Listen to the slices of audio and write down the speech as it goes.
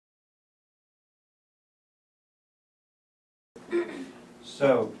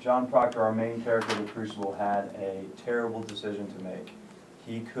So, John Proctor, our main character of the Crucible, had a terrible decision to make.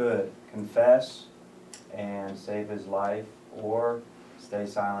 He could confess and save his life, or stay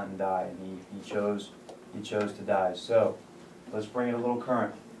silent and die, and he chose to die. So, let's bring it a little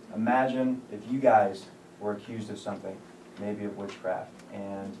current. Imagine if you guys were accused of something, maybe of witchcraft,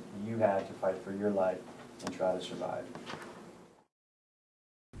 and you had to fight for your life and try to survive.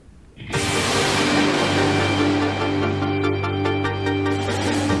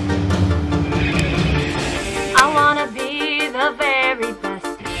 I wanna be the very best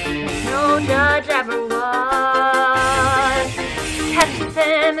that no judge ever was. Catch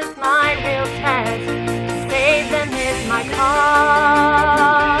them is my real test, save them is my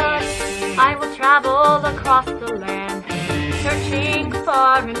cause. I will travel across the land, searching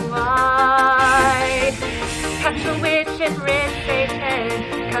far and wide. Catch a witch and rid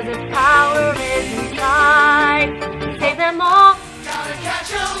Satan, 'cause its power is inside. Save them all,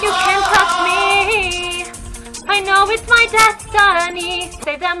 you can't touch me. I know it's my destiny.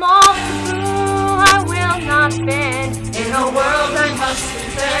 Save them all, ooh, I will not bend. In a world I must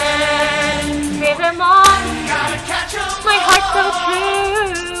defend. Save them all, my heart's so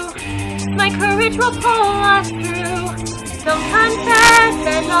true. My courage will pull us through. Don't confess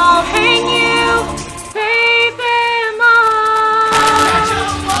and I'll hang you. Save them all,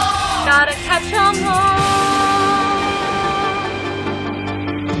 gotta catch 'em all.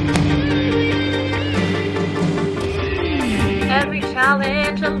 Every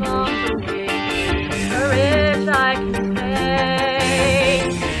challenge along the way, courage I can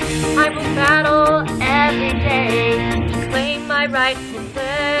face. I will battle every day to claim my rightful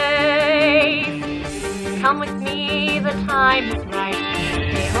place. Come with me, the time is right.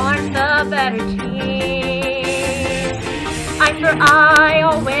 They aren't the better team. Eye for eye,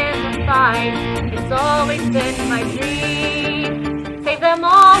 I'll win the fight. It's always been my dream. Save them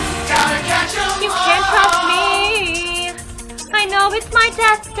all, you can't trust me. I know it's my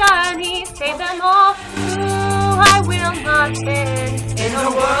destiny. Save them all, ooh, I will not bend. In a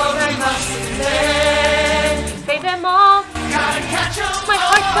world I must defend. Save them all, my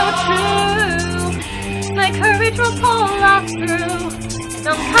heart's so true. My courage will pull us through.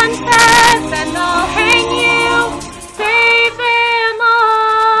 Don't confess and I'll hang you. Save them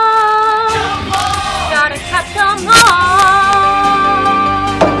all, gotta catch 'em all.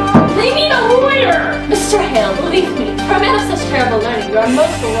 They need a lawyer! Mr. Hale, believe me, for a man of such terrible learning, you are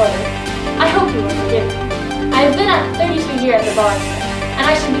most rewarded. I hope you will forgive me. I have been at 32 years at the bar, sir, and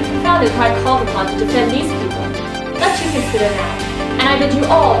I should be confounded were I called upon to defend these people. Let you consider now, and I bid you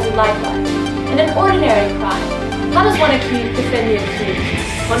all do likewise. In an ordinary crime, how does one accused defend the accused?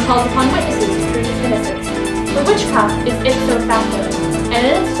 One calls upon witnesses to prove his innocence. But witchcraft is ipso facto, and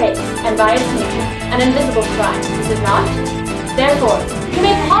in its face, and by its nature, an invisible crime, is it not? Therefore, you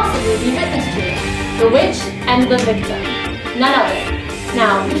may possibly be witness to it, the witch and the victim, none other.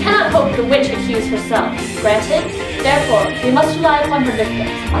 Now, we cannot hope the witch accuse herself, granted? Therefore, we must rely upon her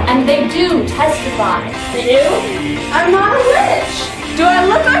victims, and they do testify. They do? I'm not a witch! Do I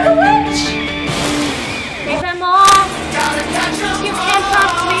look like a witch? Save them all, you can't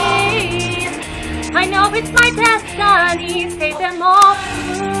trust me. I know it's my destiny. Save them all,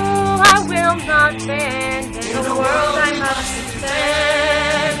 ooh, I will not bend. In the world I must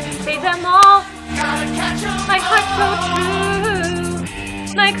defend. Save them all, my heart's so true.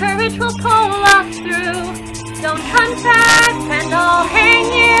 My courage will pull us through. Don't confess and I'll hate.